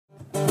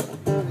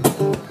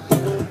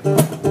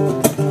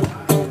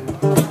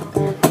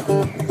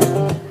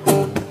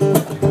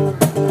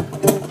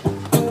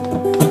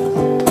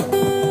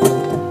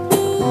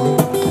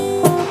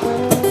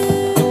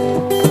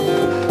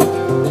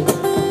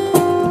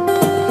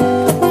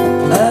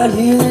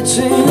hear the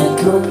train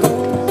come,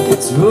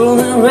 it's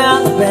rolling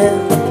around the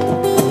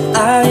bend.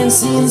 I ain't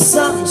seen the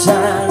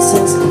sunshine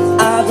since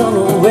I don't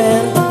know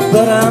when,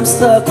 but I'm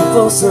stuck in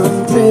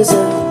Folsom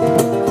prison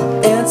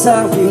and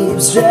time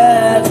keeps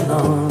dragging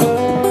on.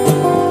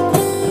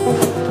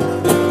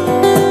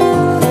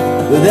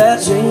 But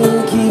that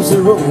train keeps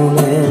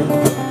rolling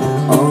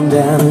on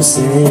down to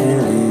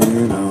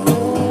San on.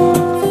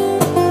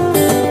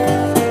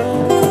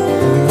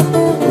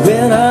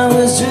 When I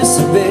was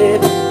just a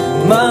baby,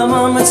 my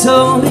mama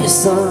told me,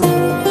 son,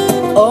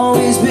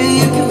 always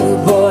be a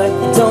good boy,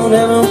 don't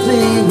ever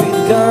play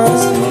with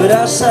guns. But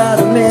I shot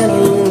a man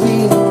in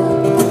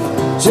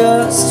Reno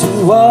just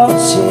to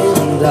watch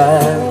him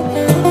die.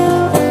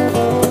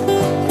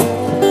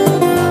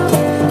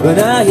 When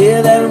I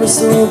hear that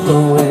whistle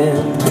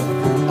blowing,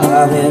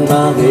 I hang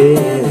my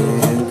head.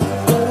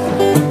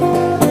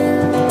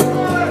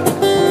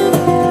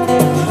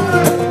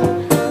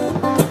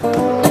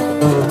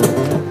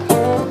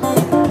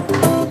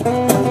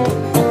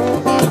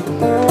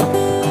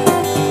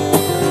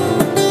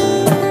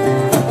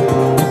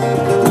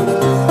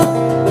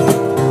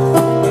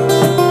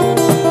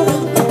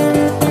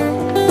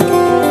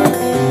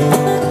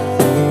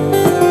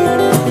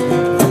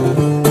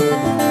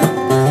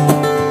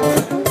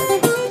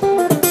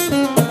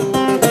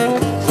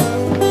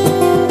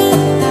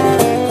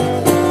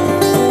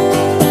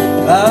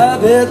 I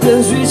bet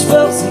those rich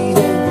folks eating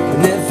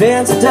in their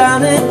fancy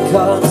dining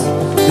cars.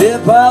 They're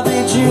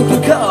probably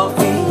drinking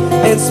coffee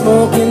and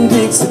smoking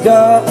big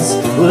cigars.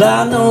 Well,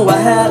 I know I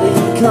had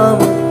it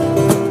coming,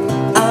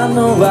 I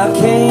know I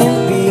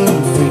can't be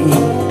free.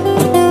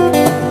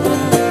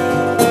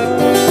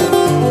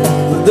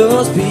 But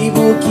those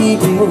people keep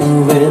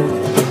moving,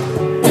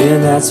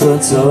 and that's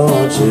what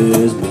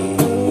tortures me.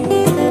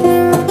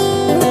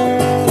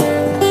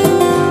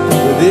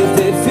 But if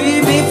they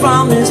free me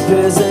from this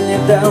prison,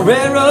 if that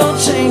railroad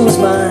chain was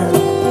mine,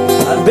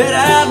 I bet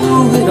I'd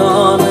move it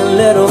on a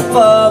little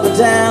farther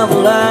down the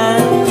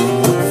line.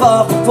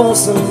 Far from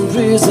Folsom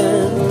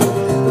prison,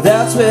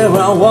 that's where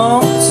I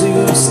want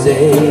to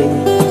stay.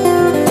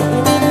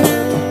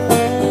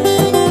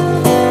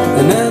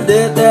 And then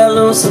let that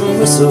lonesome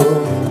whistle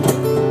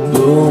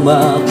blow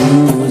my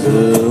blues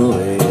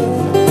away.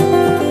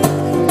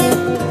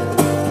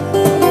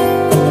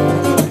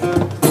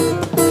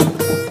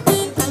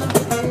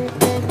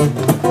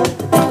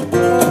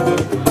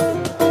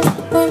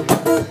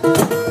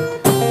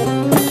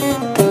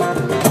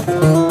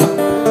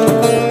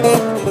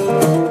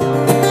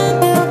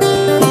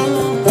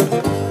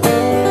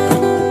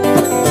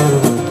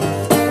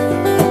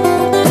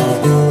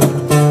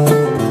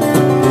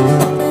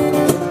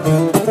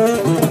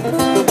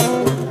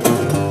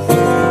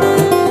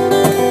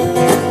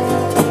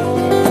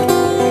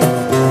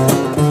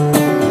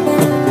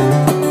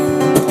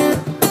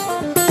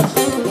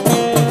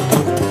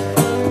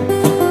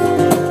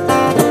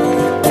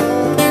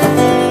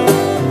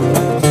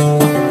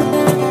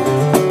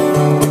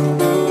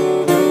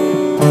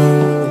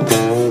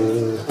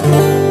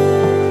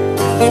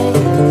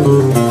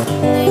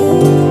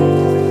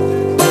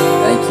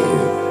 Thank you.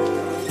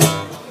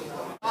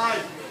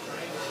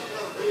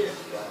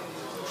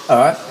 All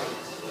right,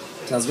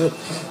 sounds good.